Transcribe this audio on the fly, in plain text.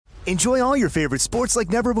Enjoy all your favorite sports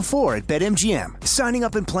like never before at BetMGM. Signing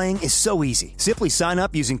up and playing is so easy. Simply sign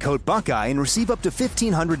up using code Buckeye and receive up to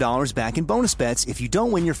 $1,500 back in bonus bets if you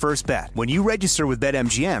don't win your first bet. When you register with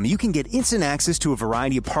BetMGM, you can get instant access to a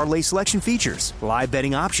variety of parlay selection features, live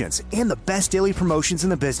betting options, and the best daily promotions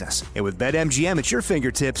in the business. And with BetMGM at your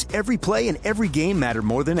fingertips, every play and every game matter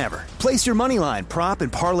more than ever. Place your moneyline, prop,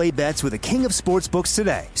 and parlay bets with the king of sportsbooks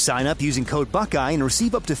today. Sign up using code Buckeye and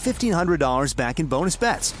receive up to $1,500 back in bonus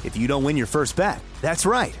bets if you don't win your first bet. That's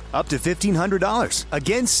right, up to $1,500.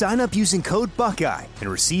 Again, sign up using code Buckeye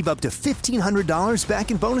and receive up to $1,500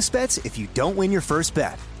 back in bonus bets if you don't win your first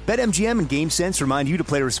bet. BetMGM and GameSense remind you to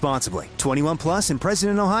play responsibly. 21 plus and present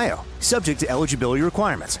in Ohio. Subject to eligibility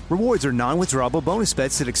requirements. Rewards are non-withdrawable bonus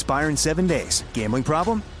bets that expire in 7 days. Gambling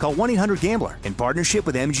problem? Call 1-800-GAMBLER in partnership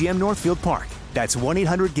with MGM Northfield Park. That's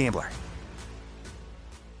 1-800-GAMBLER.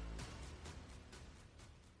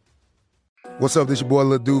 What's up, this your boy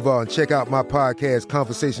Lil Duval, and check out my podcast,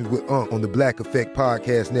 Conversations with Unc, on the Black Effect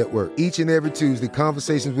Podcast Network. Each and every Tuesday,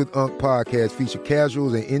 Conversations with Unc podcast feature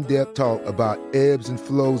casuals and in-depth talk about ebbs and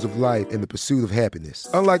flows of life and the pursuit of happiness.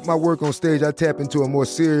 Unlike my work on stage, I tap into a more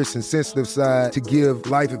serious and sensitive side to give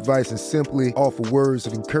life advice and simply offer words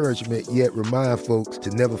of encouragement, yet remind folks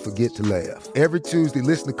to never forget to laugh. Every Tuesday,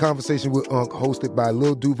 listen to Conversation with Unc, hosted by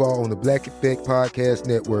Lil Duval on the Black Effect Podcast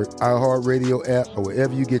Network, iHeartRadio app, or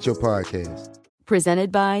wherever you get your podcasts.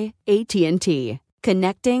 Presented by AT&T.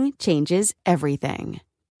 Connecting changes everything.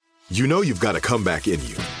 You know you've got a comeback in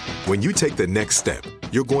you. When you take the next step,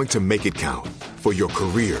 you're going to make it count. For your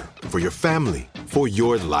career, for your family, for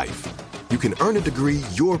your life. You can earn a degree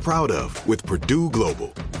you're proud of with Purdue Global.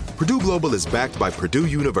 Purdue Global is backed by Purdue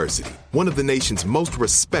University, one of the nation's most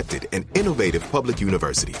respected and innovative public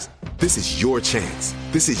universities. This is your chance.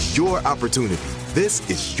 This is your opportunity. This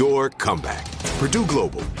is your comeback. Purdue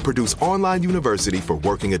Global, Purdue's online university for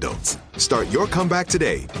working adults. Start your comeback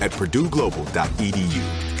today at purdueglobal.edu.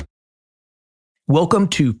 Welcome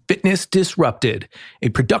to Fitness Disrupted, a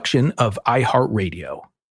production of iHeartRadio.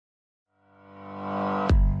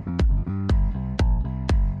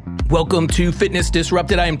 Welcome to Fitness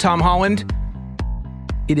Disrupted. I am Tom Holland.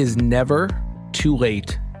 It is never too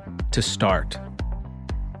late to start.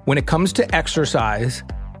 When it comes to exercise,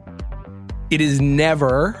 it is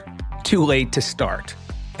never too late to start.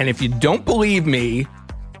 And if you don't believe me,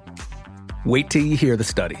 wait till you hear the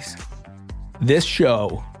studies. This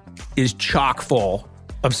show is chock full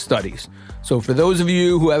of studies. So for those of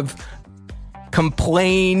you who have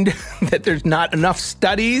complained that there's not enough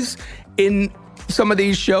studies in some of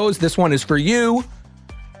these shows, this one is for you.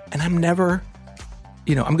 And I'm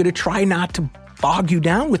going to try not to bog you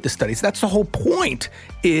down with the studies. That's the whole point,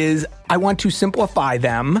 is I want to simplify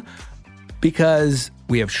them because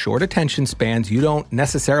we have short attention spans. You don't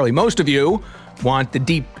necessarily, most of you, want the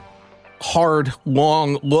deep, hard,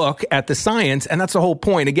 long look at the science. And that's the whole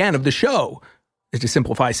point, again, of the show, is to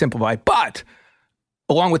simplify. But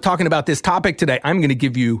along with talking about this topic today, I'm going to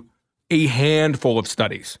give you a handful of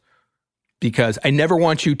studies because I never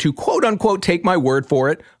want you to, quote unquote, take my word for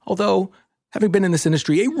it. Although, having been in this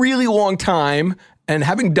industry a really long time and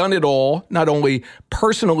having done it all, not only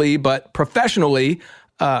personally, but professionally,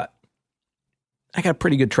 I got a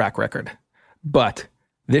pretty good track record. But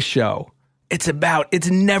this show, it's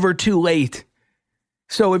never too late.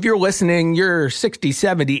 So if you're listening, you're 60,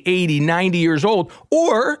 70, 80, 90 years old,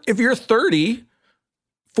 or if you're 30,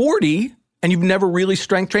 40, and you've never really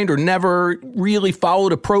strength trained or never really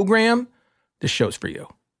followed a program, this show's for you.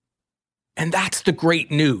 And that's the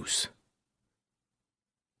great news.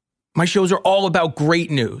 My shows are all about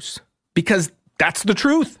great news because that's the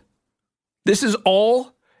truth. This is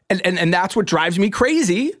all, and that's what drives me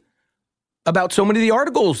crazy about so many of the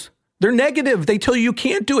articles. They're negative. They tell you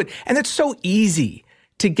can't do it. And it's so easy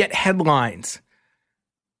to get headlines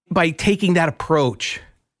by taking that approach.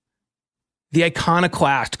 The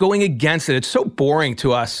iconoclast, going against it. It's so boring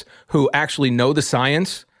to us who actually know the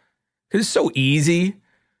science. It's so easy.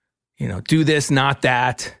 Do this, not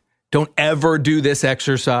that. Don't ever do this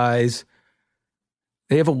exercise.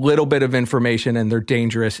 They have a little bit of information and they're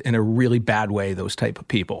dangerous in a really bad way, those type of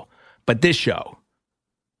people. But this show,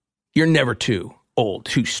 you're never too old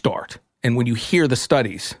to start. And when you hear the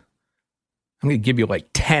studies, I'm going to give you like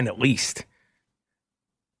 10 at least.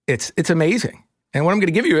 It's amazing. And what I'm going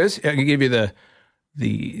to give you is, I'm going to give you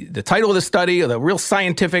the title of the study, or the real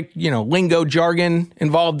scientific, lingo, jargon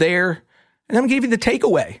involved there. And I'm going to give you the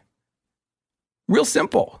takeaway. Real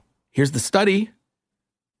simple. Here's the study.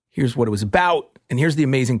 Here's what it was about. And here's the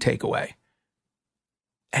amazing takeaway.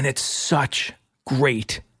 And it's such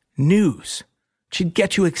great news. It should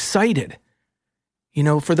get you excited.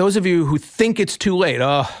 For those of you who think it's too late,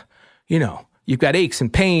 you've got aches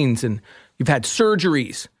and pains and you've had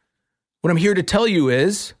surgeries. What I'm here to tell you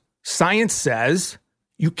is science says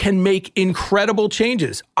you can make incredible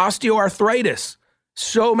changes. Osteoarthritis.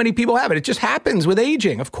 So many people have it. It just happens with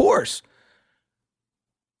aging, of course.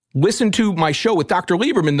 Listen to my show with Dr.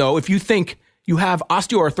 Lieberman, though, if you think you have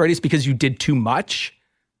osteoarthritis because you did too much.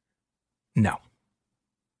 No.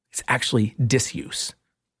 It's actually disuse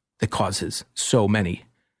that causes so many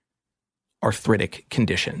arthritic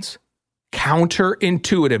conditions.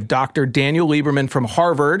 Counterintuitive. Dr. Daniel Lieberman from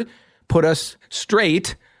Harvard put us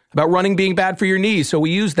straight about running being bad for your knees. So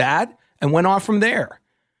we used that and went off from there.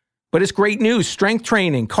 But it's great news. Strength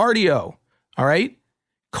training, cardio, all right?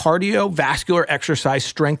 Cardiovascular exercise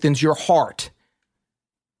strengthens your heart,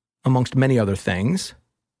 amongst many other things,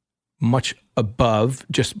 much above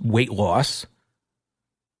just weight loss.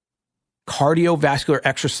 Cardiovascular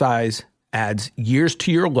exercise adds years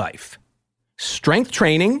to your life. Strength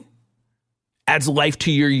training adds life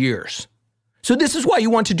to your years. So this is why you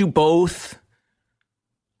want to do both.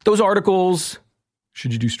 Those articles,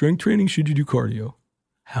 should you do strength training? Should you do cardio?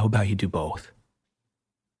 How about you do both?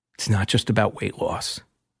 It's not just about weight loss.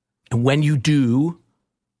 And when you do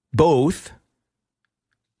both,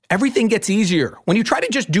 everything gets easier. When you try to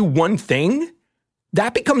just do one thing,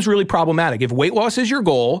 that becomes really problematic. If weight loss is your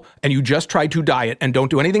goal and you just try to diet and don't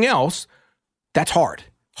do anything else, that's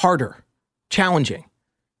harder, challenging.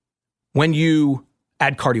 When you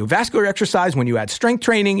add cardiovascular exercise, when you add strength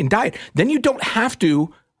training and diet, then you don't have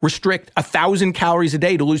to restrict 1,000 calories a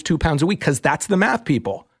day to lose 2 pounds a week, because that's the math,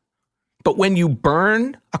 people. But when you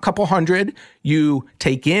burn a couple hundred, you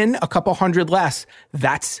take in a couple hundred less,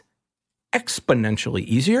 that's exponentially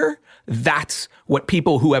easier. That's what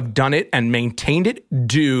people who have done it and maintained it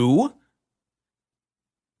do.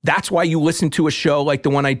 That's why you listen to a show like the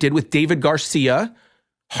one I did with David Garcia,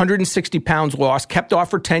 160 pounds lost, kept off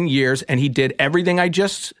for 10 years, and he did everything I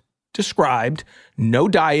just described. No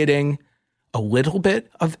dieting, a little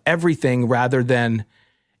bit of everything rather than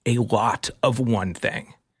a lot of one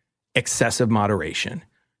thing. Excessive moderation.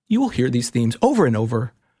 You will hear these themes over and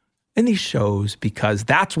over in these shows because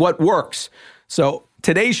that's what works. So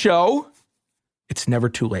today's show, it's never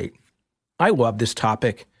too late. I love this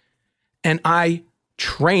topic. And I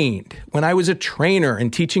trained when I was a trainer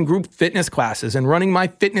and teaching group fitness classes and running my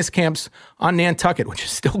fitness camps on Nantucket, which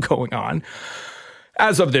is still going on.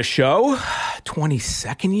 As of this show,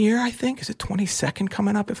 22nd year, I think. Is it 22nd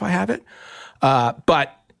coming up if I have it?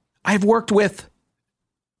 But I've worked with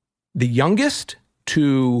the youngest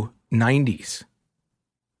to 90s.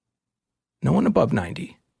 No one above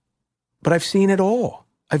 90. But I've seen it all.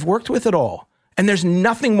 I've worked with it all. And there's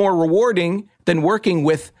nothing more rewarding than working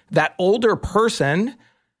with that older person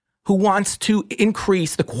who wants to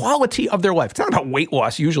increase the quality of their life. It's not about weight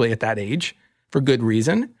loss usually at that age, for good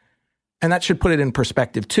reason. And that should put it in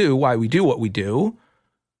perspective too, why we do what we do.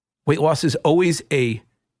 Weight loss is always a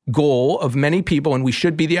goal of many people, and we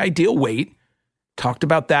should be the ideal weight. Talked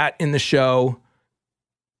about that in the show.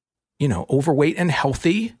 Overweight and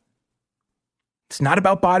healthy. It's not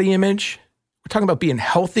about body image. We're talking about being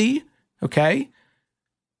healthy, okay?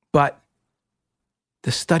 But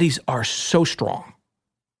the studies are so strong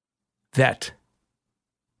that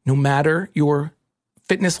no matter your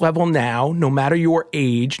fitness level now, no matter your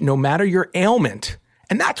age, no matter your ailment,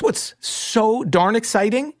 and that's what's so darn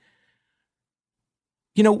exciting.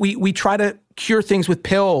 We try to cure things with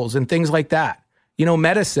pills and things like that.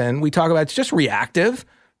 Medicine, we talk about, it's just reactive.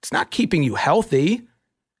 It's not keeping you healthy.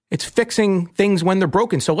 It's fixing things when they're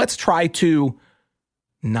broken. So let's try to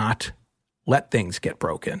not let things get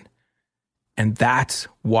broken. And that's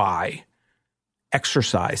why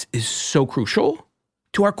exercise is so crucial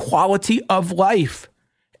to our quality of life.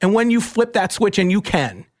 And when you flip that switch, and you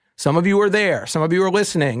can, some of you are there, some of you are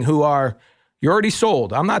listening you're already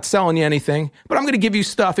sold. I'm not selling you anything, but I'm going to give you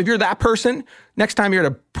stuff. If you're that person, next time you're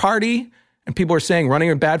at a party and people are saying running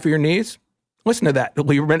is bad for your knees, listen to that,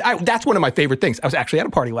 Lieberman. That's one of my favorite things. I was actually at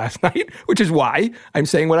a party last night, which is why I'm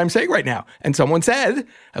saying what I'm saying right now. And someone said,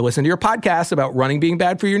 I listened to your podcast about running being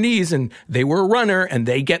bad for your knees, and they were a runner, and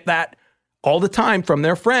they get that all the time from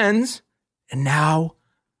their friends. And now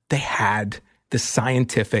they had the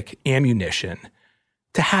scientific ammunition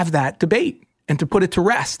to have that debate and to put it to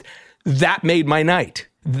rest. That made my night.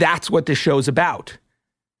 That's what this show's about.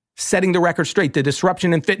 Setting the record straight. The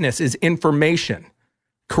disruption in fitness is information.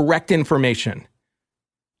 Correct information.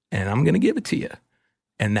 And I'm going to give it to you.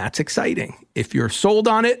 And that's exciting. If you're sold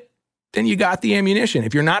on it, then you got the ammunition.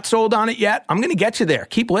 If you're not sold on it yet, I'm going to get you there.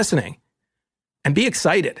 Keep listening and be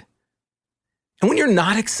excited. And when you're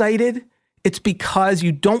not excited, it's because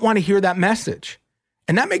you don't want to hear that message.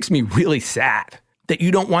 And that makes me really sad that you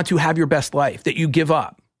don't want to have your best life, that you give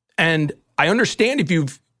up. And I understand if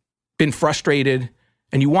you've been frustrated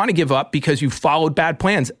and you want to give up because you followed bad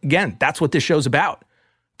plans. Again, that's what this show's about.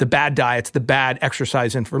 The bad diets, the bad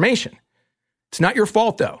exercise information. It's not your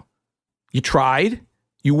fault, though. You tried.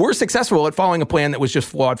 You were successful at following a plan that was just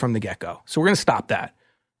flawed from the get-go. So we're going to stop that.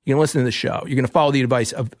 You're going to listen to the show. You're going to follow the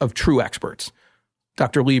advice of true experts.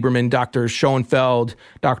 Dr. Lieberman, Dr. Schoenfeld,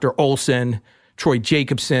 Dr. Olson, Troy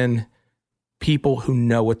Jacobson, people who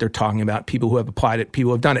know what they're talking about, people who have applied it, people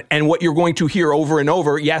who have done it. And what you're going to hear over and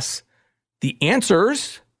over, yes, the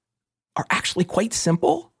answers are actually quite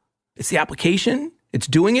simple. It's the application. It's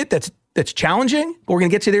doing it that's challenging, but we're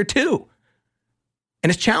going to get you there too.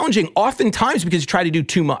 And it's challenging oftentimes because you try to do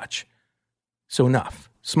too much. So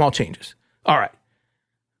enough. Small changes. All right.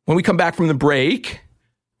 When we come back from the break,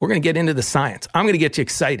 we're going to get into the science. I'm going to get you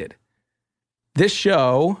excited. This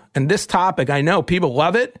show and this topic, I know people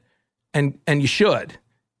love it, and you should,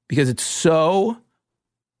 because it's so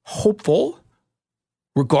hopeful,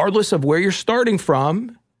 regardless of where you're starting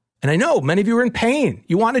from. And I know many of you are in pain.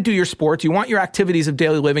 You want to do your sports. You want your activities of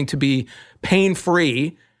daily living to be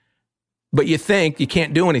pain-free, but you think you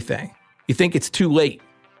can't do anything. You think it's too late.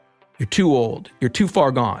 You're too old. You're too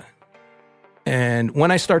far gone. And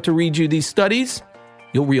when I start to read you these studies,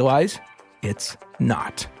 you'll realize it's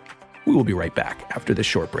not. We will be right back after this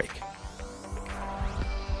short break.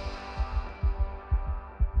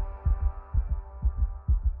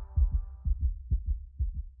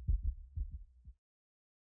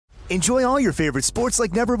 Enjoy all your favorite sports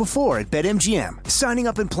like never before at BetMGM. Signing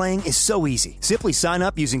up and playing is so easy. Simply sign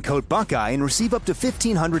up using code Buckeye and receive up to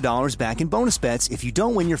 $1,500 back in bonus bets if you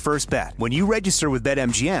don't win your first bet. When you register with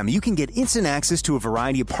BetMGM, you can get instant access to a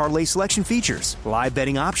variety of parlay selection features, live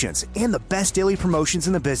betting options, and the best daily promotions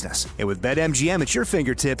in the business. And with BetMGM at your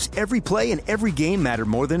fingertips, every play and every game matter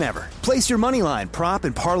more than ever. Place your moneyline, prop,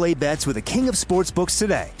 and parlay bets with the king of sportsbooks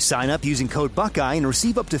today. Sign up using code Buckeye and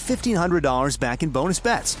receive up to $1,500 back in bonus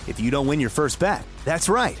bets if you don't win your first bet. That's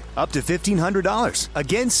right, up to $1,500.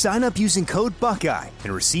 Again, sign up using code Buckeye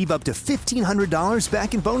and receive up to $1,500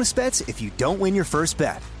 back in bonus bets if you don't win your first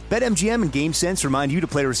bet. BetMGM and GameSense remind you to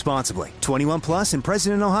play responsibly. 21 plus and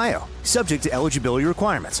present in Ohio. Subject to eligibility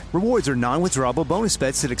requirements. Rewards are non-withdrawable bonus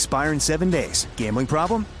bets that expire in 7 days. Gambling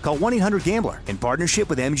problem? Call 1-800-GAMBLER in partnership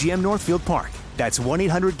with MGM Northfield Park. That's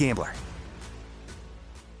 1-800-GAMBLER.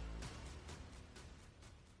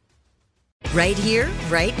 Right here,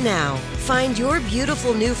 right now. Find your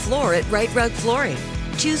beautiful new floor at Rite Rug Flooring.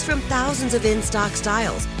 Choose from thousands of in-stock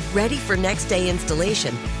styles, ready for next day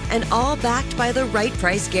installation, and all backed by the right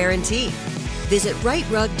price guarantee. Visit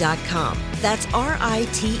riterug.com. That's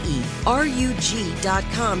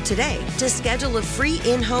RITERUG.com today to schedule a free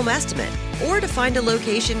in-home estimate or to find a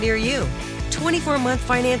location near you. 24-month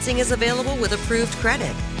financing is available with approved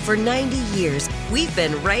credit. For 90 years, we've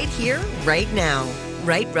been right here, right now.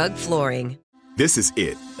 Rite Rug Flooring. This is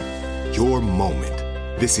it. Your moment.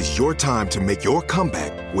 This is your time to make your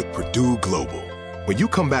comeback with Purdue Global. When you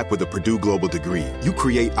come back with a Purdue Global degree, you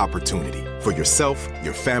create opportunity for yourself,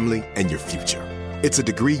 your family, and your future. It's a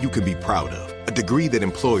degree you can be proud of, a degree that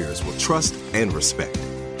employers will trust and respect.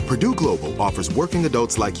 Purdue Global offers working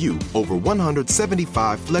adults like you over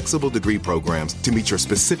 175 flexible degree programs to meet your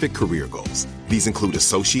specific career goals. These include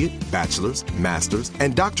associate, bachelor's, master's,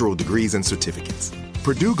 and doctoral degrees and certificates.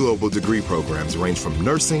 Purdue Global degree programs range from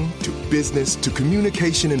nursing to business to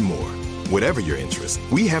communication and more. Whatever your interest,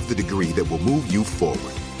 we have the degree that will move you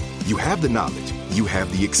forward. You have the knowledge, you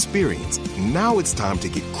have the experience. Now it's time to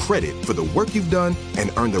get credit for the work you've done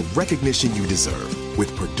and earn the recognition you deserve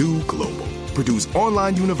with Purdue Global, Purdue's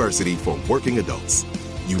online university for working adults.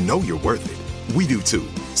 You know you're worth it. We do too.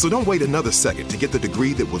 So don't wait another second to get the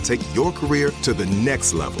degree that will take your career to the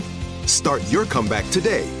next level. Start your comeback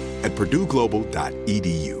today at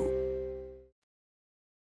purdueglobal.edu.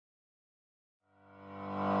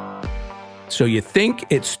 So you think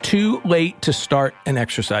it's too late to start an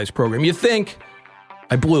exercise program. You think,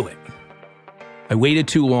 I blew it. I waited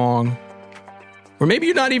too long. Or maybe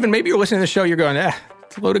you're not even, maybe you're listening to the show, you're going,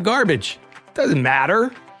 it's a load of garbage. Doesn't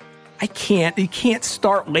matter. You can't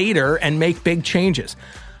start later and make big changes.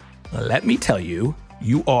 Let me tell you,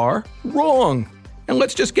 you are wrong. And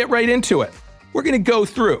let's just get right into it. We're going to go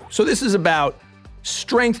through. So this is about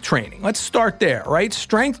strength training. Let's start there, right?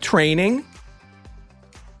 Strength training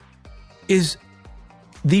is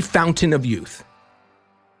the fountain of youth.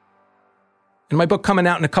 In my book coming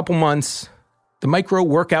out in a couple months, The Micro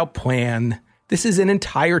Workout Plan, this is an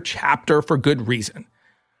entire chapter for good reason.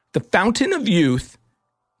 The fountain of youth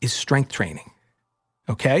is strength training,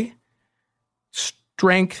 okay?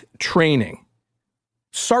 Strength training.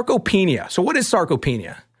 Sarcopenia. So what is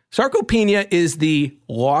sarcopenia? Sarcopenia is the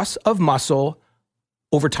loss of muscle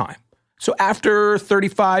over time. So after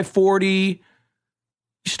 35, 40,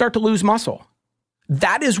 you start to lose muscle.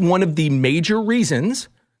 That is one of the major reasons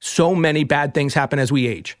so many bad things happen as we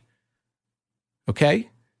age. Okay?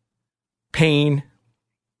 Pain,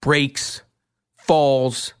 breaks,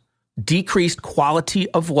 falls, decreased quality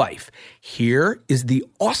of life. Here is the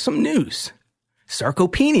awesome news.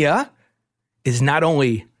 Sarcopenia is not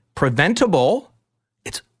only preventable,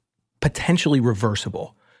 it's potentially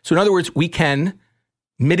reversible. So in other words, we can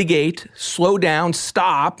mitigate, slow down,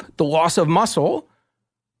 stop the loss of muscle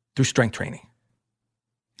through strength training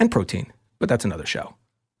and protein, but that's another show.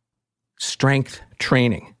 Strength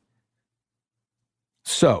training.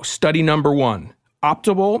 So study number 1,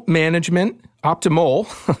 optimal,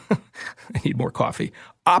 I need more coffee,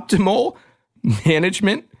 optimal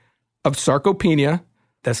management of sarcopenia.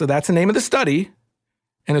 So that's the name of the study.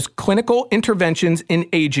 And it's Clinical Interventions in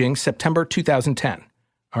Aging, September 2010.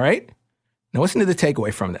 All right? Now listen to the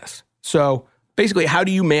takeaway from this. So basically, how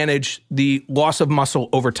do you manage the loss of muscle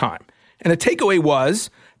over time? And the takeaway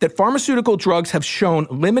was that pharmaceutical drugs have shown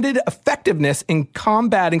limited effectiveness in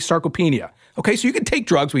combating sarcopenia. Okay, so you can take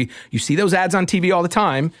drugs. You see those ads on TV all the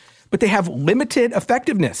time, but they have limited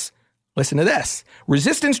effectiveness. Listen to this.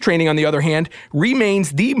 Resistance training, on the other hand,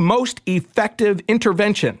 remains the most effective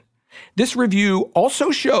intervention. This review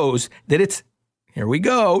also shows that it's, here we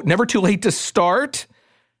go, never too late to start.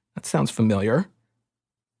 That sounds familiar.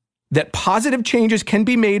 That positive changes can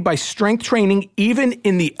be made by strength training even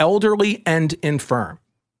in the elderly and infirm.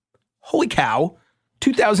 Holy cow,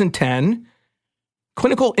 2010,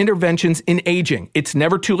 Clinical Interventions in Aging. It's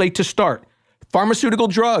never too late to start. Pharmaceutical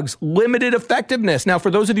drugs, limited effectiveness. Now, for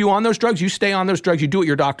those of you on those drugs, you stay on those drugs. You do what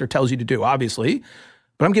your doctor tells you to do, obviously.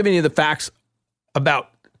 But I'm giving you the facts about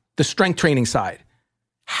the strength training side.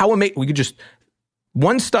 How amazing. We could just,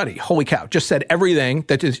 one study, holy cow, just said everything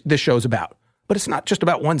that this show's about. But it's not just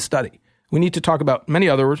about one study. We need to talk about many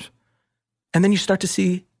others. And then you start to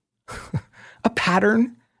see a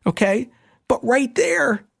pattern, okay? But right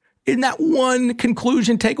there, in that one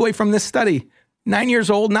conclusion takeaway from this study, 9 years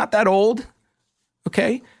old, not that old,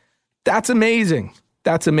 okay? That's amazing.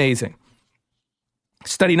 That's amazing.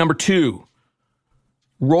 Study number 2,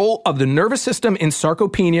 role of the nervous system in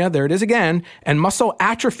sarcopenia, there it is again, and muscle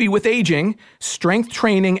atrophy with aging, strength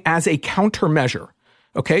training as a countermeasure.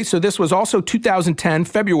 Okay, so this was also 2010,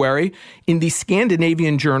 February, in the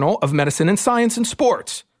Scandinavian Journal of Medicine and Science and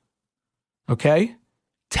Sports. Okay,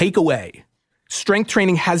 takeaway. Strength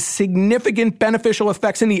training has significant beneficial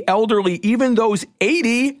effects in the elderly, even those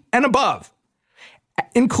 80 and above,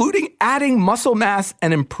 including adding muscle mass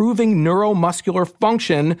and improving neuromuscular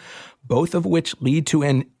function, both of which lead to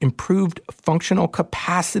an improved functional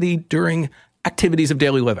capacity during activities of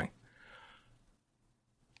daily living.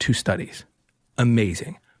 2 studies.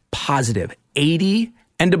 Amazing. Positive. 80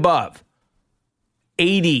 and above.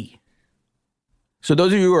 80. So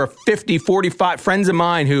those of you who are 50, 45, friends of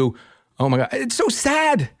mine who, oh my God, it's so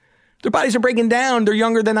sad. Their bodies are breaking down. They're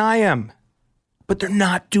younger than I am. But they're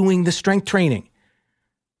not doing the strength training.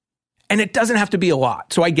 And it doesn't have to be a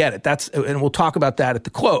lot. So I get it. And we'll talk about that at the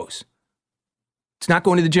close. It's not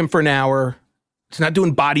going to the gym for an hour. It's not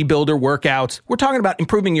doing bodybuilder workouts. We're talking about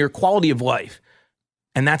improving your quality of life.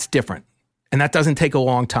 And that's different. And that doesn't take a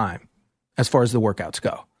long time as far as the workouts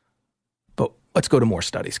go. But let's go to more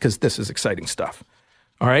studies because this is exciting stuff.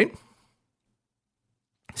 All right.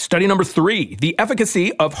 Study number 3, the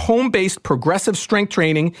efficacy of home-based progressive strength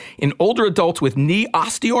training in older adults with knee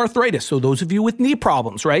osteoarthritis. So those of you with knee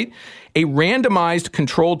problems, right? A randomized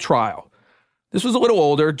controlled trial. This was a little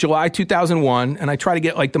older, July 2001. And I try to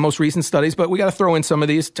get like the most recent studies, but we got to throw in some of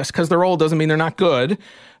these. Just because they're old doesn't mean they're not good.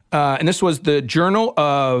 And this was the Journal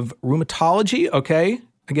of Rheumatology, okay?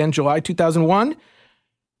 Again, July 2001.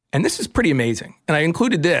 And this is pretty amazing. And I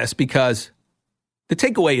included this because the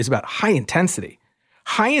takeaway is about high intensity.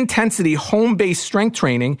 High-intensity home-based strength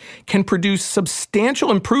training can produce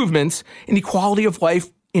substantial improvements in the quality of life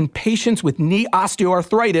in patients with knee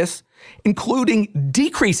osteoarthritis, including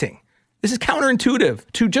decreasing, this is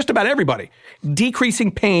counterintuitive to just about everybody,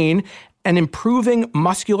 decreasing pain and improving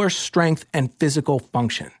muscular strength and physical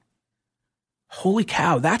function. Holy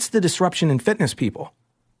cow, that's the disruption in fitness, people.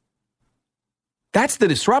 That's the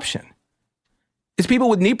disruption. It's people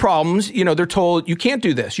with knee problems, they're told, you can't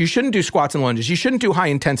do this. You shouldn't do squats and lunges. You shouldn't do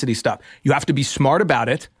high-intensity stuff. You have to be smart about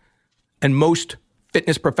it, and most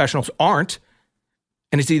fitness professionals aren't.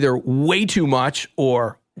 And it's either way too much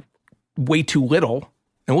or way too little.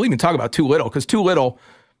 And we'll even talk about too little, because too little,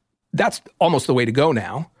 that's almost the way to go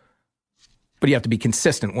now. but you have to be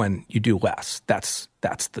consistent when you do less. That's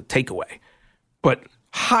the takeaway. But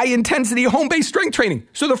high intensity home-based strength training.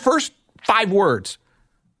 So the first 5 words,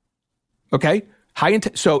 okay? And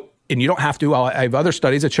you don't have to. I have other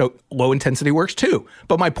studies that show low intensity works too.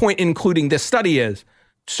 But my point in including this study is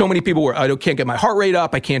so many people I can't get my heart rate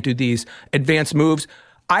up. I can't do these advanced moves.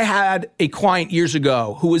 I had a client years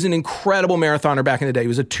ago who was an incredible marathoner back in the day. He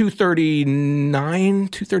was a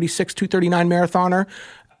 236, 239 marathoner.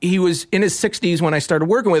 He was in his 60s when I started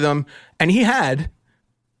working with him, and he had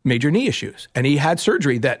major knee issues. And he had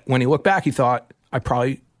surgery that when he looked back, he thought, I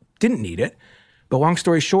probably didn't need it. But long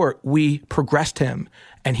story short, we progressed him,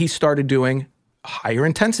 and he started doing higher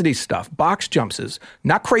intensity stuff, box jumps,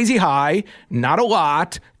 not crazy high, not a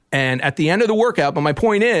lot. And at the end of the workout, but my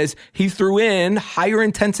point is, he threw in higher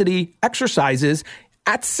intensity exercises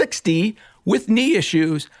at 60 with knee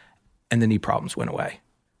issues, and the knee problems went away.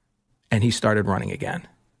 And he started running again.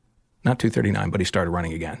 Not 239, but he started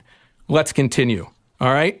running again. Let's continue.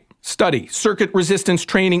 All right. Study. Circuit resistance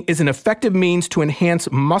training is an effective means to enhance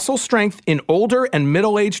muscle strength in older and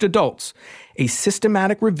middle-aged adults. A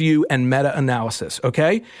systematic review and meta-analysis,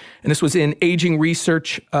 okay? And this was in Aging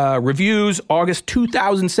Research Reviews, August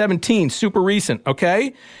 2017, super recent,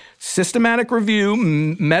 okay? Systematic review,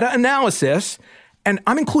 meta-analysis, and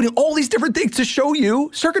I'm including all these different things to show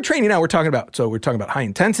you circuit training now we're talking about. So we're talking about high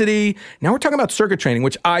intensity. Now we're talking about circuit training,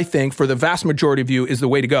 which I think for the vast majority of you is the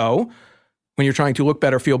way to go. When you're trying to look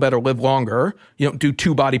better, feel better, live longer, you don't do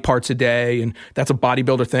 2 body parts a day, and that's a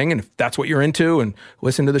bodybuilder thing. And if that's what you're into, and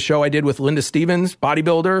listen to the show I did with Linda Stevens,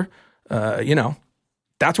 bodybuilder,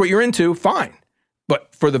 that's what you're into, fine.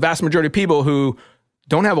 But for the vast majority of people who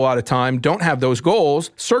don't have a lot of time, don't have those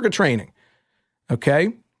goals, circuit training,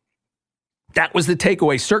 okay? That was the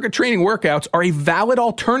takeaway. Circuit training workouts are a valid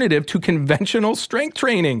alternative to conventional strength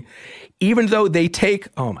training, even though they take,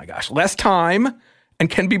 less time and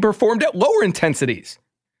can be performed at lower intensities.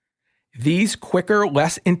 These quicker,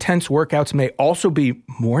 less intense workouts may also be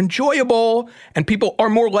more enjoyable, and people are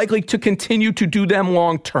more likely to continue to do them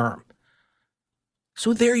long term.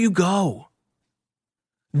 So there you go.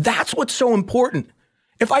 That's what's so important.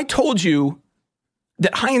 If I told you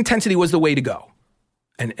that high intensity was the way to go,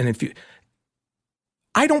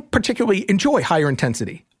 I don't particularly enjoy higher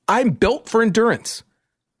intensity. I'm built for endurance.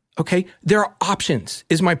 Okay, there are options,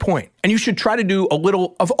 is my point. And you should try to do a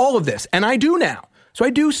little of all of this. And I do now. So I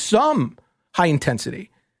do some high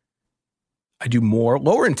intensity. I do more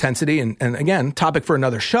lower intensity. And again, topic for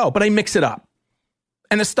another show, but I mix it up.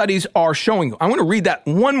 And the studies are showing you. I want to read that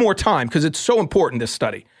one more time because it's so important, this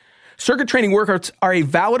study. Circuit training workouts are a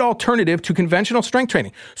valid alternative to conventional strength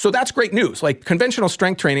training. So that's great news. Like conventional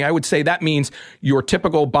strength training, I would say that means your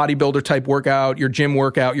typical bodybuilder type workout, your gym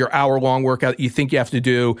workout, your hour-long workout you think you have to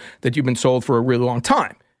do that you've been sold for a really long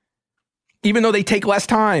time. Even though they take less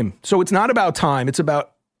time. So it's not about time. It's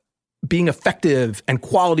about being effective and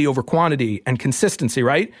quality over quantity and consistency,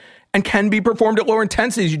 right? And can be performed at lower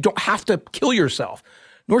intensities. You don't have to kill yourself,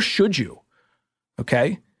 nor should you,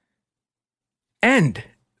 okay? And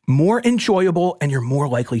more enjoyable, and you're more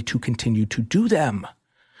likely to continue to do them.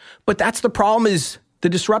 But that's the problem, is the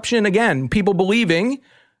disruption, again, people believing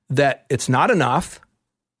that it's not enough,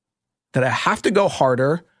 that I have to go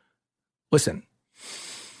harder. Listen,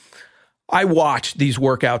 I watch these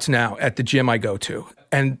workouts now at the gym I go to,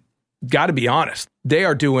 and got to be honest, they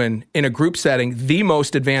are doing, in a group setting, the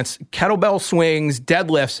most advanced kettlebell swings,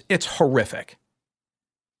 deadlifts. It's horrific.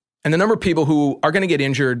 And the number of people who are going to get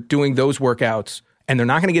injured doing those workouts, and they're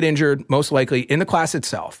not going to get injured, most likely, in the class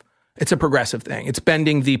itself. It's a progressive thing. It's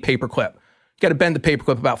bending the paperclip. You got to bend the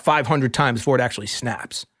paperclip about 500 times before it actually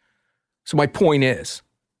snaps. So my point is,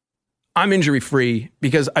 I'm injury-free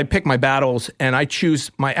because I pick my battles and I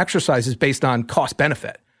choose my exercises based on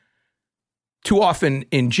cost-benefit. Too often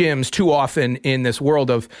in gyms, too often in this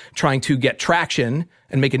world of trying to get traction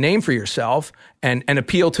and make a name for yourself and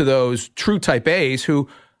appeal to those true type A's who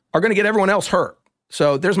are going to get everyone else hurt.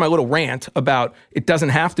 So there's my little rant about it doesn't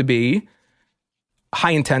have to be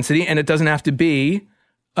high intensity, and it doesn't have to be,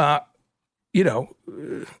 I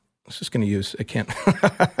was just going to use, I can't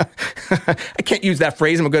use that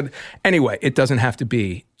phrase. Anyway, it doesn't have to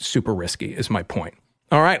be super risky is my point.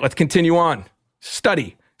 All right, let's continue on.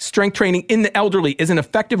 Study. Strength training in the elderly is an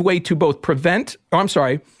effective way to both prevent, I'm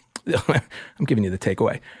giving you the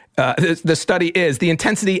takeaway. The study is the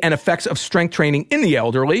intensity and effects of strength training in the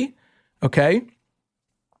elderly. Okay.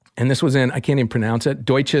 And this was in, I can't even pronounce it,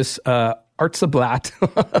 Deutsches Ärzteblatt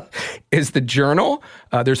is the journal.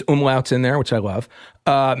 There's umlauts in there, which I love.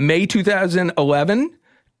 May 2011.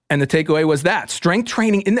 And the takeaway was that strength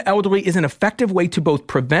training in the elderly is an effective way to both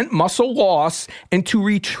prevent muscle loss and to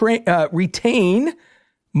retain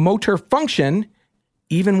motor function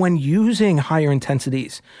even when using higher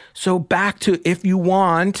intensities. So back to if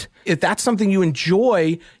that's something you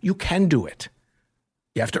enjoy, you can do it.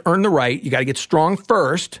 You have to earn the right. You got to get strong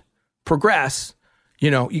first, progress.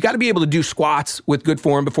 You got to be able to do squats with good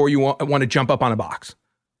form before you want to jump up on a box.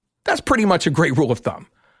 That's pretty much a great rule of thumb.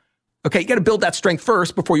 Okay, you got to build that strength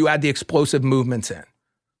first before you add the explosive movements in.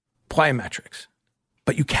 Plyometrics.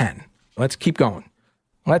 But you can. Let's keep going.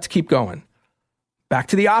 Back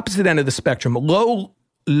to the opposite end of the spectrum. Low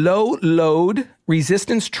load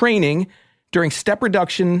resistance training during step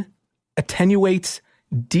reduction attenuates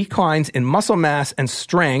declines in muscle mass and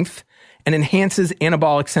strength and enhances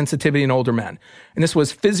anabolic sensitivity in older men. And this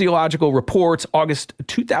was Physiological Reports, August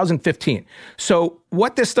 2015. So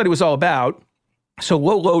what this study was all about, low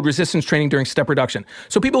load resistance training during step reduction.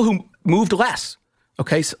 So people who moved less,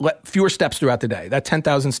 okay, so fewer steps throughout the day. That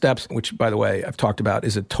 10,000 steps, which, by the way, I've talked about,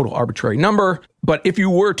 is a total arbitrary number. But if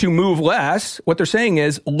you were to move less, what they're saying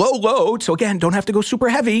is low load, so again, don't have to go super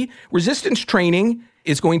heavy, resistance training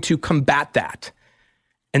is going to combat that.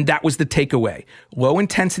 And that was the takeaway.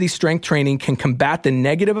 Low-intensity strength training can combat the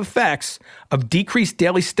negative effects of decreased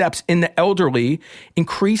daily steps in the elderly,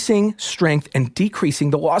 increasing strength and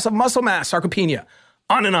decreasing the loss of muscle mass, sarcopenia,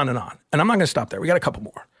 on and on and on. And I'm not going to stop there. We got a couple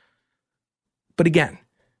more. But again,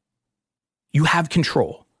 you have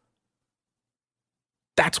control.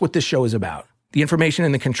 That's what this show is about, the information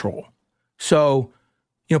and the control. So,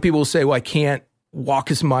 people will say, well, I can't walk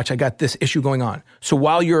as much. I got this issue going on. So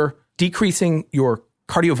while you're decreasing your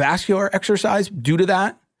cardiovascular exercise due to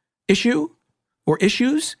that issue or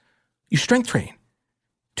issues, you strength train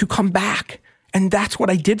to come back. And that's what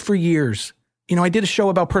I did for years. I did a show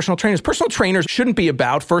about personal trainers. Personal trainers shouldn't be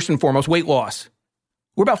about, first and foremost, weight loss.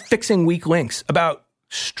 We're about fixing weak links, about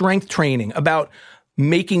strength training, about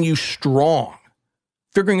making you strong,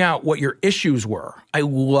 figuring out what your issues were. I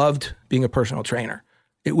loved being a personal trainer.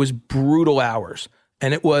 It was brutal hours,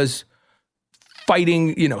 and it was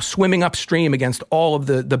fighting, swimming upstream against all of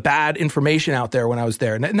the bad information out there when I was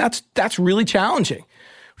there. And that's really challenging,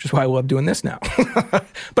 which is why I love doing this now.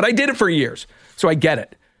 But I did it for years, so I get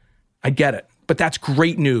it. But that's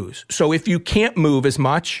great news. So if you can't move as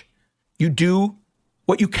much, you do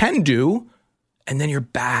what you can do, and then you're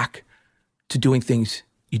back to doing things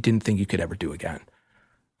you didn't think you could ever do again.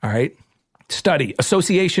 All right? Study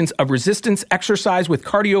associations of resistance exercise with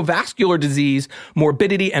cardiovascular disease,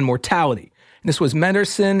 morbidity, and mortality. And this was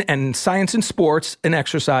Medicine and Science in Sports and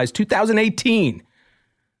Exercise, 2018.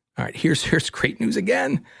 All right, here's great news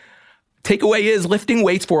again. Takeaway is lifting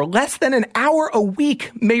weights for less than an hour a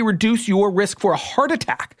week may reduce your risk for a heart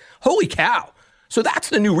attack. Holy cow. So that's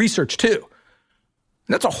the new research too.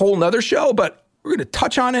 And that's a whole nother show, but we're going to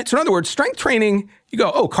touch on it. So in other words, strength training, you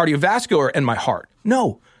go, oh, cardiovascular and my heart.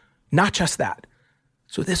 No, not just that.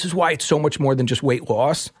 So this is why it's so much more than just weight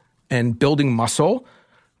loss and building muscle.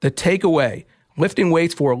 The takeaway, lifting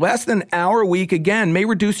weights for less than an hour a week, again, may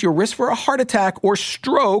reduce your risk for a heart attack or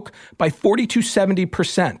stroke by 40 to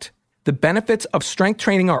 70%. The benefits of strength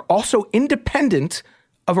training are also independent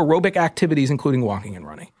of aerobic activities, including walking and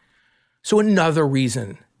running. So another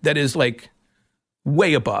reason that is like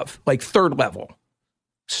way above, like third level,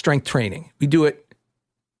 strength training. We do it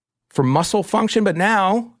for muscle function, but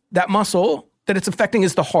now that muscle that it's affecting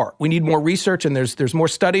is the heart. We need more research and there's more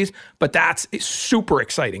studies, but that's super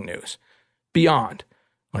exciting news. Beyond.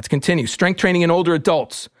 Let's continue. Strength training in older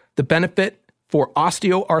adults. The benefit for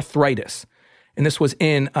osteoarthritis. And this was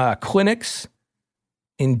in Clinics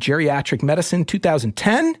in Geriatric Medicine,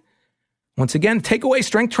 2010. Once again, takeaway,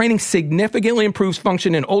 strength training significantly improves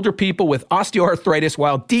function in older people with osteoarthritis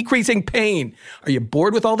while decreasing pain. Are you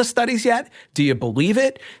bored with all the studies yet? Do you believe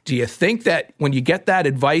it? Do you think that when you get that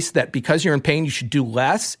advice that because you're in pain, you should do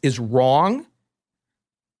less is wrong?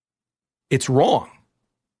 It's wrong.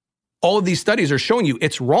 All of these studies are showing you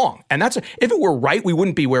it's wrong. And if it were right, we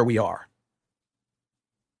wouldn't be where we are.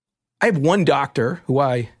 I have one doctor who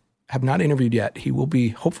I have not interviewed yet. He will be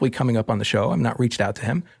hopefully coming up on the show. I've not reached out to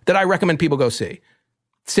him, that I recommend people go see.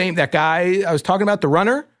 That guy I was talking about, the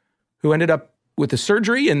runner who ended up with the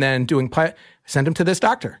surgery and then send him to this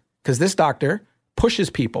doctor because this doctor pushes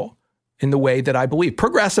people in the way that I believe.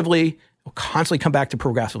 Progressively, we'll constantly come back to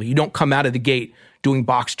progressively. You don't come out of the gate doing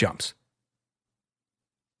box jumps.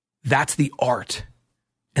 That's the art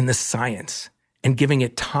and the science and giving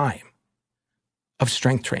it time of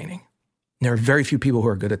strength training. There are very few people who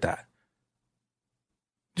are good at that.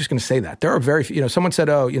 I'm just going to say that. There are very few, someone said,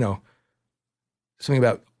 something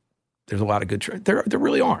about there's a lot of good, there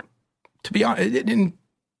really aren't. To be honest,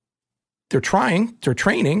 they're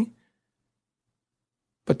training,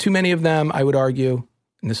 but too many of them, I would argue,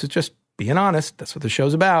 and this is just being honest, that's what the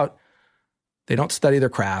show's about, they don't study their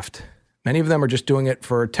craft. Many of them are just doing it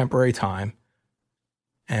for a temporary time,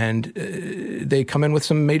 and they come in with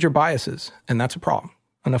some major biases, and that's a problem.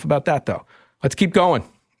 Enough about that, though. Let's keep going.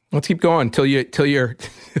 Till you're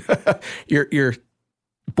you're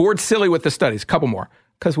bored silly with the studies. A couple more,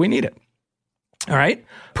 because we need it. All right.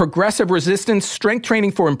 Progressive resistance strength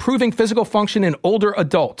training for improving physical function in older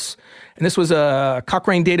adults. And this was a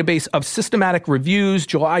Cochrane database of systematic reviews,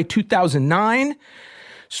 July 2009.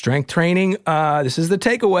 Strength training, this is the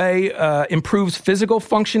takeaway, improves physical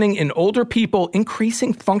functioning in older people,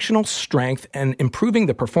 increasing functional strength and improving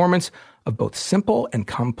the performance of both simple and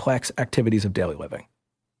complex activities of daily living.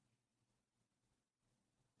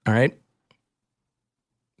 All right.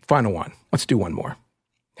 Final one. Let's do one more.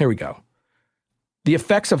 Here we go. The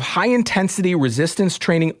effects of high-intensity resistance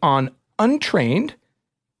training on untrained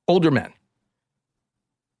older men.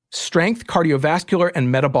 Strength, cardiovascular,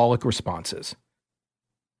 and metabolic responses.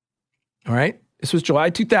 All right? This was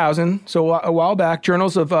July 2000, so a while back.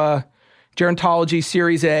 Journals of Gerontology,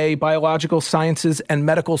 Series A, Biological Sciences, and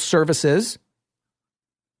Medical Services.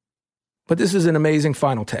 But this is an amazing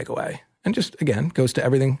final takeaway. And just, again, goes to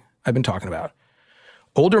everything I've been talking about.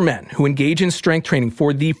 Older men who engage in strength training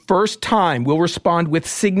for the first time will respond with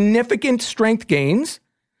significant strength gains,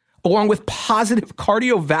 along with positive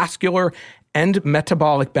cardiovascular and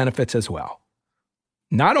metabolic benefits as well.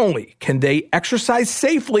 Not only can they exercise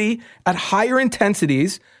safely at higher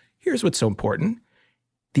intensities, here's what's so important.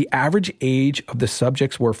 The average age of the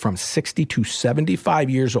subjects were from 60 to 75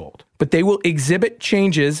 years old, but they will exhibit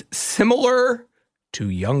changes similar to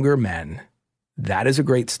younger men. That is a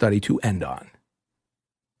great study to end on.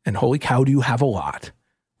 And holy cow, do you have a lot.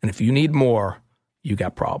 And if you need more, you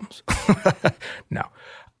got problems. No,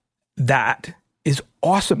 that is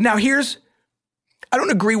awesome. Now I don't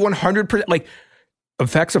agree 100%, like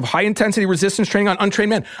effects of high intensity resistance training on untrained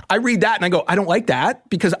men. I read that and I go, I don't like that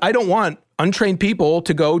because I don't want untrained people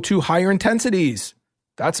to go to higher intensities.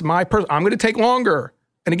 That's I'm going to take longer.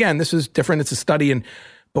 And again, this is different. It's a study.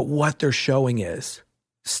 But what they're showing is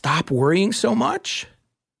stop worrying so much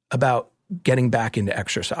about getting back into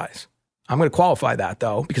exercise. I'm going to qualify that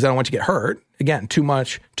though, because I don't want you to get hurt. Again, too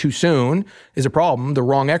much too soon is a problem. The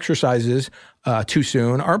wrong exercises too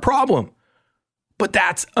soon are a problem. But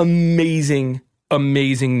that's amazing,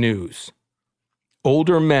 amazing news.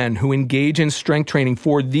 Older men who engage in strength training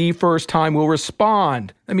for the first time will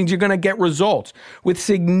respond. That means you're going to get results with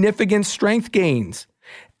significant strength gains.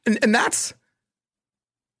 And that's,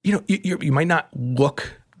 you might not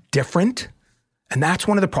look different. And that's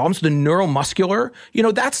one of the problems, the neuromuscular.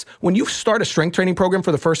 That's when you start a strength training program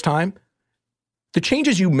for the first time, the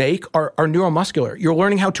changes you make are neuromuscular. You're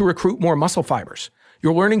learning how to recruit more muscle fibers.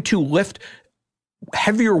 You're learning to lift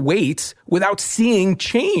heavier weights without seeing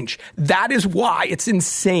change. That is why it's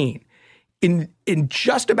insane. In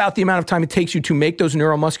just about the amount of time it takes you to make those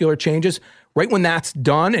neuromuscular changes, right when that's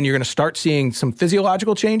done and you're going to start seeing some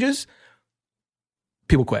physiological changes,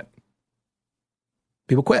 people quit.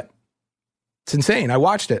 It's insane. I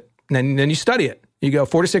watched it. And then you study it. You go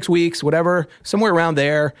 4 to 6 weeks, whatever, somewhere around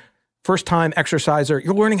there. First time exerciser,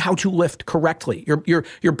 you're learning how to lift correctly.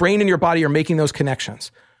 Your brain and your body are making those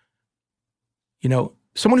connections.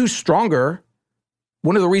 Someone who's stronger,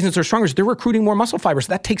 one of the reasons they're stronger is they're recruiting more muscle fibers.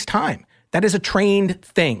 That takes time. That is a trained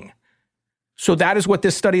thing. So that is what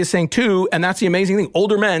this study is saying too. And that's the amazing thing.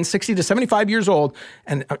 Older men, 60 to 75 years old.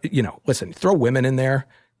 And, listen, throw women in there.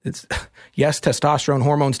 Yes, testosterone,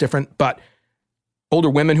 hormones different, but older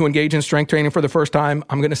women who engage in strength training for the first time,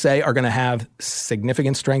 I'm going to say, are going to have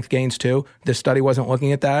significant strength gains too. This study wasn't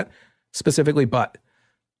looking at that specifically, but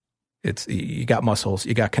you got muscles,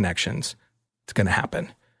 you got connections. It's going to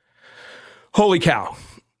happen. Holy cow.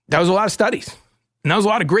 That was a lot of studies. And that was a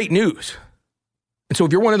lot of great news. And so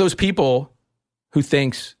if you're one of those people who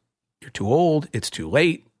thinks you're too old, it's too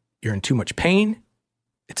late, you're in too much pain,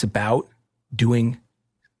 it's about doing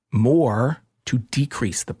more to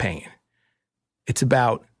decrease the pain. It's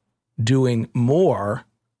about doing more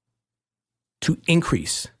to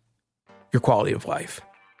increase your quality of life.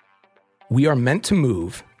 We are meant to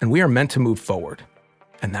move, and we are meant to move forward.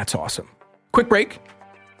 And that's awesome. Quick break.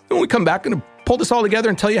 And when we come back, I'm going to pull this all together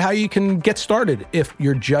and tell you how you can get started if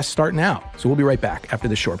you're just starting out. So we'll be right back after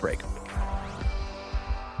this short break.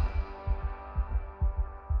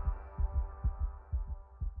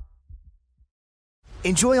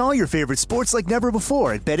 Enjoy all your favorite sports like never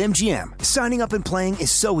before at BetMGM. Signing up and playing is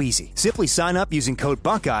so easy. Simply sign up using code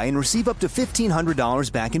Buckeye and receive up to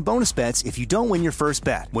 $1,500 back in bonus bets if you don't win your first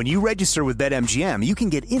bet. When you register with BetMGM, you can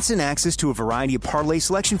get instant access to a variety of parlay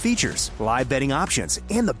selection features, live betting options,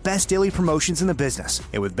 and the best daily promotions in the business.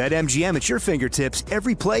 And with BetMGM at your fingertips,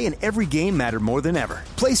 every play and every game matter more than ever.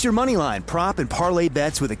 Place your moneyline, prop, and parlay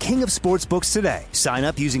bets with the king of sportsbooks today. Sign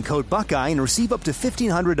up using code Buckeye and receive up to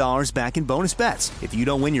 $1,500 back in bonus bets if you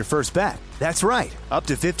don't win your first bet. That's right, up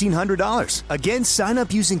to $1,500. Again, sign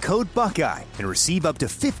up using code Buckeye and receive up to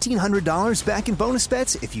 $1,500 back in bonus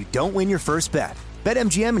bets if you don't win your first bet.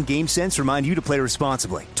 BetMGM and GameSense remind you to play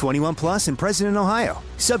responsibly. 21 plus and present in Ohio.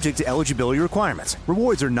 Subject to eligibility requirements.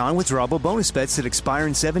 Rewards are non-withdrawable bonus bets that expire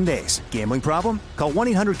in 7 days. Gambling problem? Call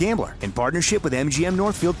 1-800-GAMBLER in partnership with MGM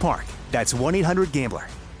Northfield Park. That's 1-800-GAMBLER.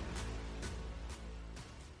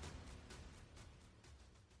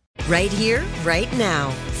 Right here, right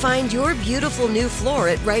now. Find your beautiful new floor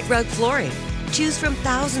at Right Rug Flooring. Choose from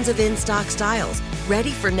thousands of in-stock styles,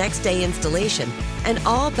 ready for next day installation, and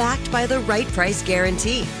all backed by the right price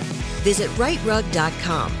guarantee. Visit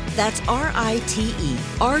rightrug.com. That's RITERUG.com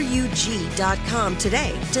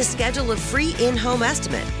today to schedule a free in-home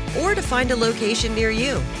estimate or to find a location near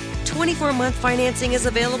you. 24-month financing is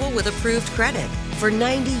available with approved credit. For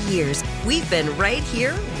 90 years, we've been right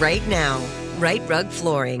here, right now. Right Rug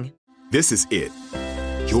Flooring. This is it.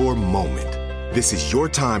 Your moment. This is your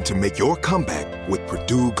time to make your comeback with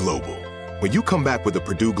Purdue Global. When you come back with a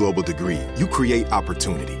Purdue Global degree, you create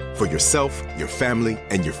opportunity for yourself, your family,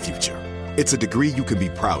 and your future. It's a degree you can be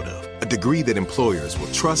proud of, a degree that employers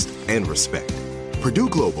will trust and respect. Purdue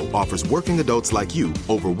Global offers working adults like you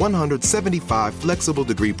over 175 flexible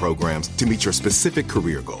degree programs to meet your specific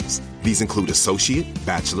career goals. These include associate,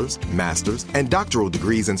 bachelor's, master's, and doctoral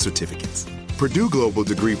degrees and certificates. Purdue Global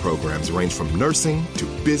degree programs range from nursing to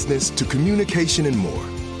business to communication and more.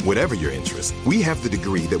 Whatever your interest, we have the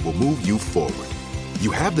degree that will move you forward.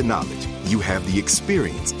 You have the knowledge, you have the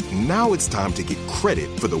experience. Now it's time to get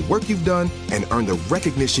credit for the work you've done and earn the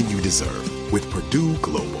recognition you deserve with Purdue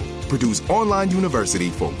Global, Purdue's online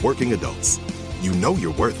university for working adults. You know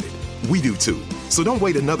you're worth it. We do too. So don't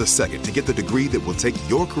wait another second to get the degree that will take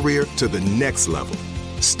your career to the next level.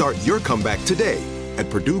 Start your comeback today at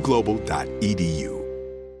purdueglobal.edu.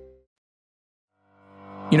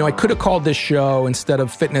 You know, I could have called this show, instead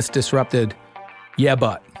of Fitness Disrupted, Yeah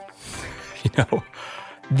But. You know,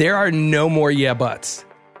 there are no more yeah buts.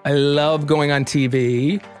 I love going on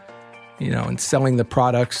TV, you know, and selling the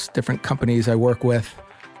products, different companies I work with,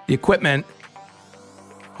 the equipment,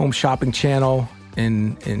 Home Shopping Channel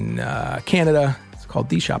in Canada. It's called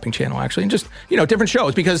The Shopping Channel, actually, and just, you know, different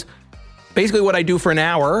shows, because basically what I do for an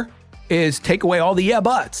hour is take away all the yeah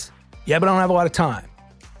buts. Yeah, but I don't have a lot of time.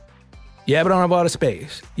 Yeah, but I don't have a lot of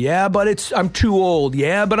space. Yeah, but I'm too old.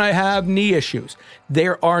 Yeah, but I have knee issues.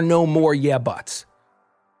 There are no more yeah buts.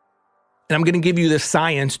 And I'm going to give you the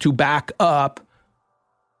science to back up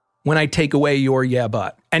when I take away your yeah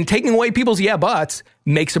but. And taking away people's yeah buts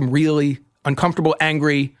makes them really uncomfortable,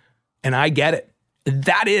 angry, and I get it.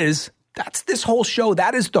 That's this whole show.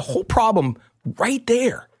 That is the whole problem right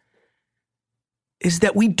there, is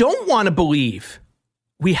that we don't want to believe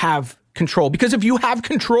we have control. Because if you have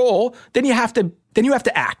control, then you have to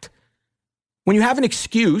act. When you have an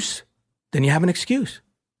excuse, then you have an excuse.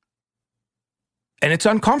 And it's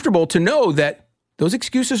uncomfortable to know that those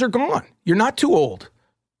excuses are gone. You're not too old.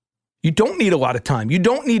 You don't need a lot of time. You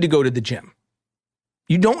don't need to go to the gym.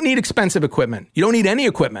 You don't need expensive equipment. You don't need any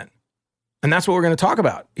equipment. And that's what we're going to talk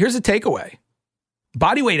about. Here's the takeaway.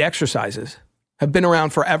 Bodyweight exercises have been around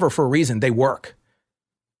forever for a reason. They work.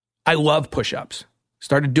 I love push-ups.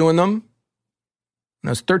 Started doing them when I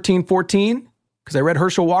was 13, 14, because I read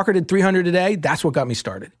Herschel Walker did 300 a day. That's what got me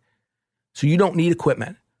started. So you don't need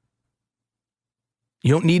equipment.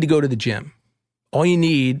 You don't need to go to the gym. All you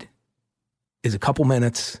need is a couple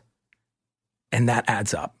minutes, and that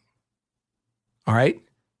adds up. All right?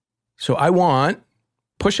 So I want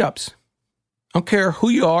push-ups. I don't care who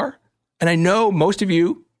you are. And I know most of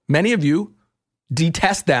you, many of you,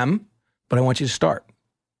 detest them, but I want you to start.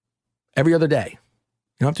 Every other day.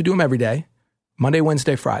 You don't have to do them every day. Monday,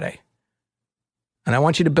 Wednesday, Friday. And I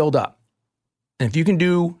want you to build up. And if you can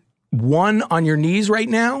do one on your knees right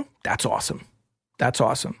now, that's awesome. That's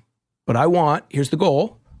awesome. But here's the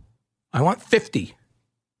goal, I want 50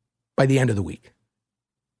 by the end of the week.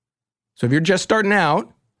 So if you're just starting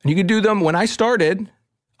out, and you could do them, when I started,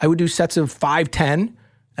 I would do sets of 5, 10,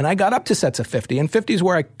 and I got up to sets of 50. And 50 is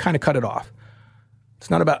where I kind of cut it off.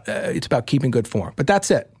 It's not about, it's about keeping good form. But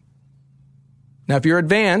that's it. Now, if you're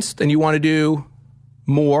advanced and you want to do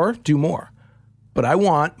more, do more. But I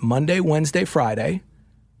want Monday, Wednesday, Friday,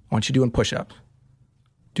 I want you doing push-ups.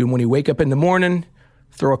 Do them when you wake up in the morning,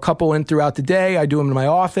 throw a couple in throughout the day. I do them in my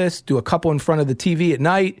office, do a couple in front of the TV at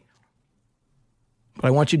night. But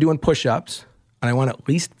I want you doing push-ups, and I want at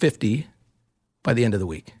least 50 by the end of the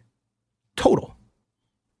week. Total.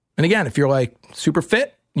 And again, if you're like super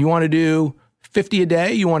fit, you want to do 50 a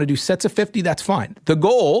day, you want to do sets of 50, that's fine. The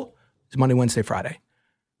goal is Monday, Wednesday, Friday,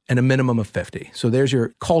 and a minimum of 50. So there's your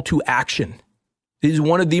call to action. This is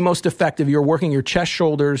one of the most effective. You're working your chest,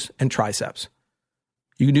 shoulders, and triceps.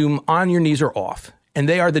 You can do them on your knees or off. And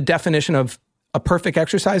they are the definition of a perfect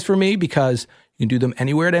exercise for me because you can do them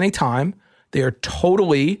anywhere at any time. They are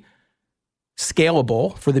totally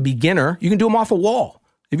scalable for the beginner. You can do them off a wall.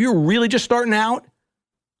 If you're really just starting out,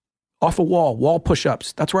 off a wall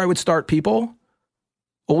push-ups. That's where I would start people.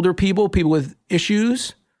 Older people, people with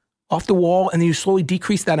issues, off the wall, and then you slowly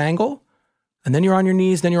decrease that angle. And then you're on your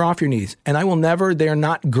knees, then you're off your knees. And I will never, they are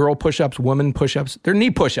not girl push-ups, woman push-ups. They're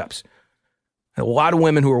knee push-ups. A lot of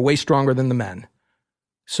women who are way stronger than the men.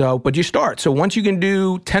 So, but you start. So once you can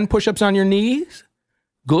do 10 push-ups on your knees,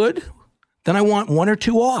 good. Then I want 1 or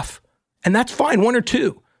 2 off. And that's fine, 1 or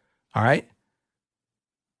 2. All right?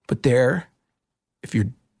 But there, if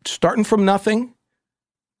you're starting from nothing,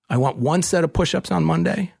 I want 1 set of push-ups on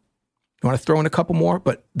Monday. You want to throw in a couple more,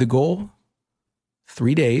 but the goal,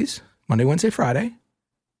 3 days, Monday, Wednesday, Friday,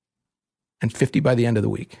 and 50 by the end of the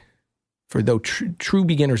week for those true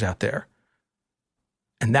beginners out there.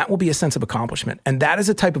 And that will be a sense of accomplishment. And that is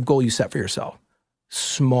a type of goal you set for yourself.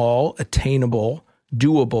 Small, attainable,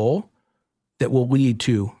 doable, that will lead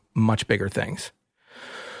to much bigger things.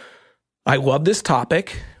 I love this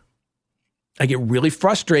topic. I get really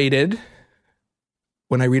frustrated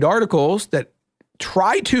when I read articles that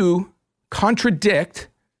try to contradict.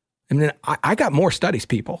 I mean, I got more studies,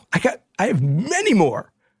 people. I have many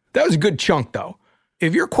more. That was a good chunk, though.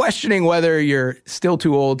 If you're questioning whether you're still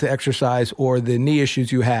too old to exercise or the knee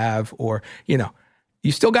issues you have, or,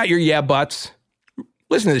 you still got your yeah buts,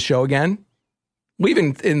 listen to the show again. Leave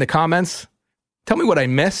in the comments. Tell me what I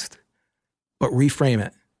missed, but reframe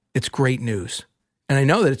it. It's great news. And I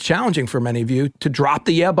know that it's challenging for many of you to drop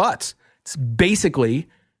the yeah buts. It's basically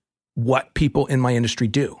what people in my industry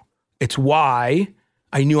do. It's why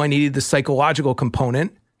I knew I needed the psychological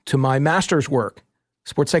component to my master's work,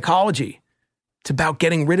 sports psychology. It's about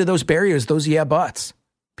getting rid of those barriers, those yeah buts.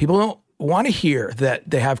 People don't want to hear that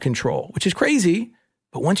they have control, which is crazy.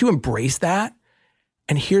 But once you embrace that,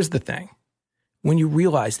 and here's the thing, when you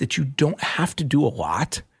realize that you don't have to do a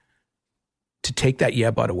lot to take that yeah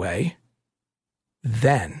but away,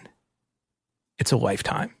 then it's a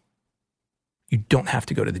lifetime. You don't have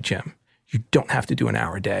to go to the gym. You don't have to do an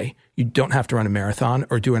hour a day. You don't have to run a marathon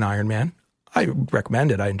or do an Ironman. I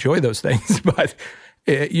recommend it. I enjoy those things, but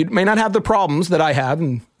you may not have the problems that I have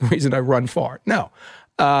and the reason I run far. No.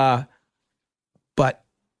 But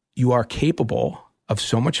you are capable of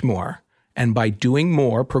so much more. And by doing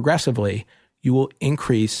more progressively, you will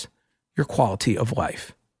increase your quality of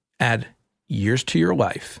life. Add years to your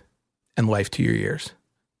life and life to your years.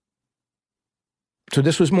 So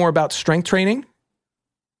this was more about strength training.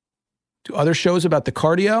 Do other shows about the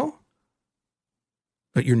cardio.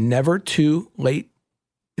 But you're never too late.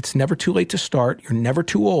 It's never too late to start. You're never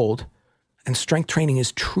too old. And strength training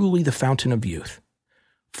is truly the fountain of youth.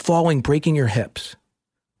 Falling, breaking your hip.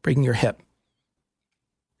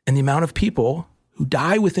 And the amount of people who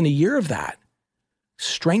die within a year of that.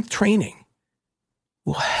 Strength training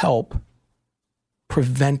will help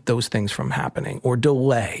prevent those things from happening or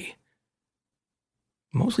delay.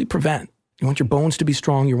 Mostly prevent. You want your bones to be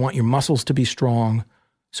strong. You want your muscles to be strong.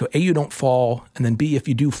 So A, you don't fall. And then B, if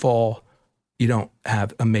you do fall, you don't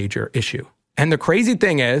have a major issue. And the crazy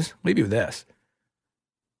thing is, I'll leave you with this.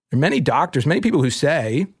 There are many doctors, many people who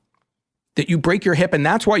say that you break your hip and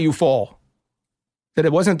that's why you fall. That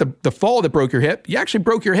it wasn't the fall that broke your hip. You actually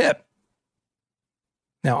broke your hip.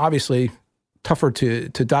 Now, obviously, tougher to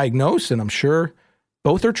diagnose, and I'm sure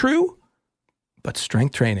both are true, but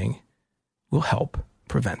strength training will help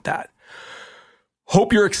prevent that.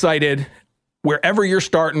 Hope you're excited wherever you're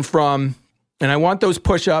starting from. And I want those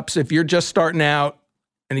push-ups if you're just starting out.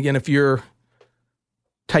 And again, if you're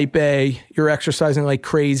type A, you're exercising like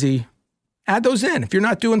crazy, add those in. If you're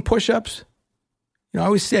not doing push-ups, I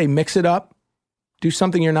always say mix it up. Do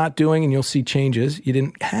something you're not doing and you'll see changes you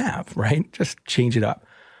didn't have, right? Just change it up.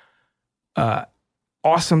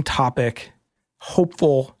 Awesome topic,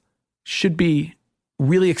 hopeful, should be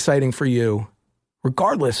really exciting for you,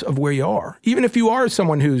 regardless of where you are. Even if you are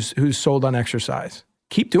someone who's sold on exercise,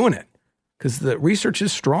 keep doing it because the research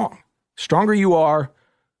is strong. Stronger you are,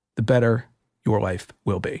 the better your life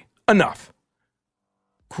will be. Enough.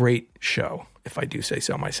 great show, if I do say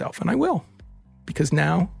so myself. And I will, because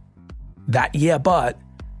now that "yeah, but"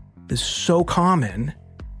 is so common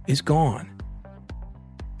is gone.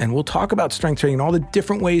 And we'll talk about strength training and all the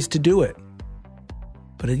different ways to do it.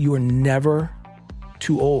 But you are never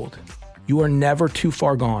too old. You are never too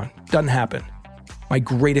far gone. Doesn't happen. My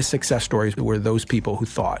greatest success stories were those people who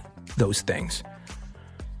thought those things.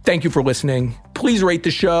 Thank you for listening. Please rate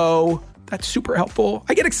the show. That's super helpful.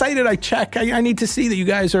 I get excited. I check. I need to see that you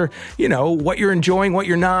guys are, what you're enjoying, what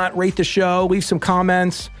you're not. Rate the show. Leave some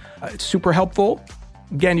comments. It's super helpful.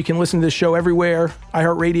 Again, you can listen to this show everywhere.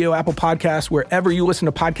 iHeartRadio, Apple Podcasts, wherever you listen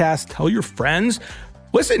to podcasts. Tell your friends.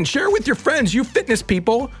 Listen, share with your friends, you fitness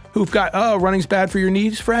people who've got, running's bad for your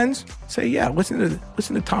knees, friends. Say, yeah, listen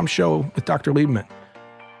to Tom's show with Dr. Lieberman.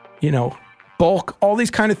 Bulk, all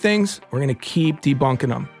these kind of things. We're going to keep debunking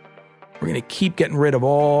them. We're going to keep getting rid of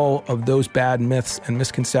all of those bad myths and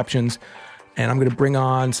misconceptions. And I'm going to bring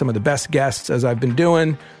on some of the best guests, as I've been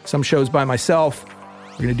doing, some shows by myself.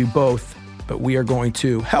 We're going to do both, but we are going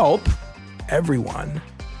to help everyone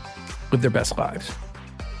live their best lives.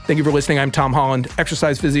 Thank you for listening. I'm Tom Holland,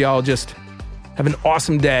 exercise physiologist. Have an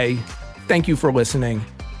awesome day. Thank you for listening,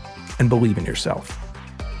 and believe in yourself.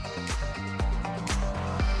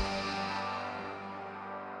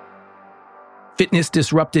 Fitness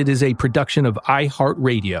Disrupted is a production of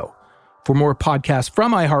iHeartRadio. For more podcasts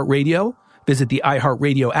from iHeartRadio, visit the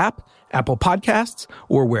iHeartRadio app, Apple Podcasts,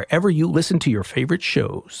 or wherever you listen to your favorite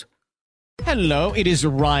shows. Hello, it is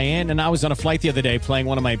Ryan, and I was on a flight the other day playing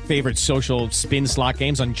one of my favorite social spin slot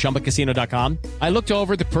games on ChumbaCasino.com. I looked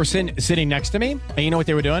over at the person sitting next to me, and you know what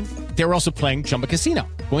they were doing? They were also playing Chumba Casino.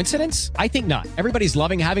 Coincidence? I think not. Everybody's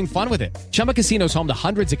loving having fun with it. Chumba Casino is home to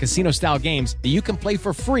hundreds of casino-style games that you can play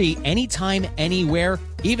for free anytime, anywhere,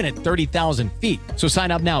 even at 30,000 feet. So sign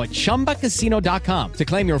up now at ChumbaCasino.com to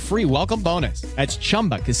claim your free welcome bonus. That's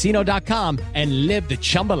ChumbaCasino.com and live the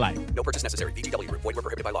Chumba life. No purchase necessary. VGW. Void where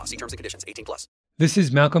prohibited by law. See terms and conditions. 18+. This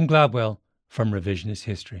is Malcolm Gladwell from Revisionist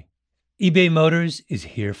History. eBay Motors is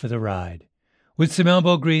here for the ride. With some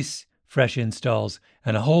elbow grease, fresh installs,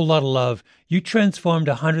 and a whole lot of love, you transformed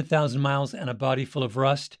 100,000 miles and a body full of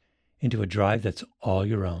rust into a drive that's all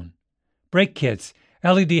your own. Brake kits,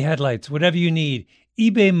 LED headlights, whatever you need,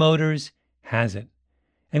 eBay Motors has it.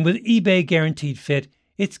 And with eBay Guaranteed Fit,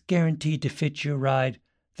 it's guaranteed to fit your ride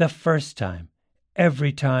the first time,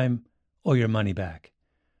 every time, or your money back.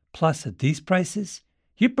 Plus, at these prices,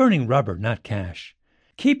 you're burning rubber, not cash.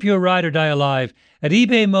 Keep your ride or die alive at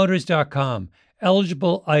ebaymotors.com.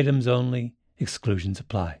 Eligible items only. Exclusions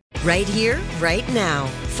apply. Right here, right now.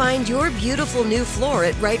 Find your beautiful new floor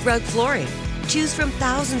at Right Rug Flooring. Choose from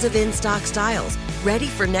thousands of in-stock styles, ready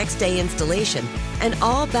for next day installation, and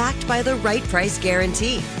all backed by the right price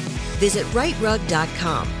guarantee. Visit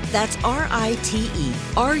rightrug.com. That's RITERUG.com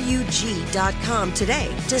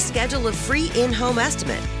today to schedule a free in-home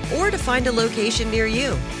estimate or to find a location near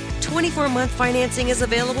you. 24-month financing is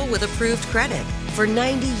available with approved credit. For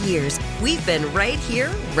 90 years, we've been right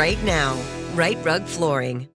here, right now. Right Rug Flooring.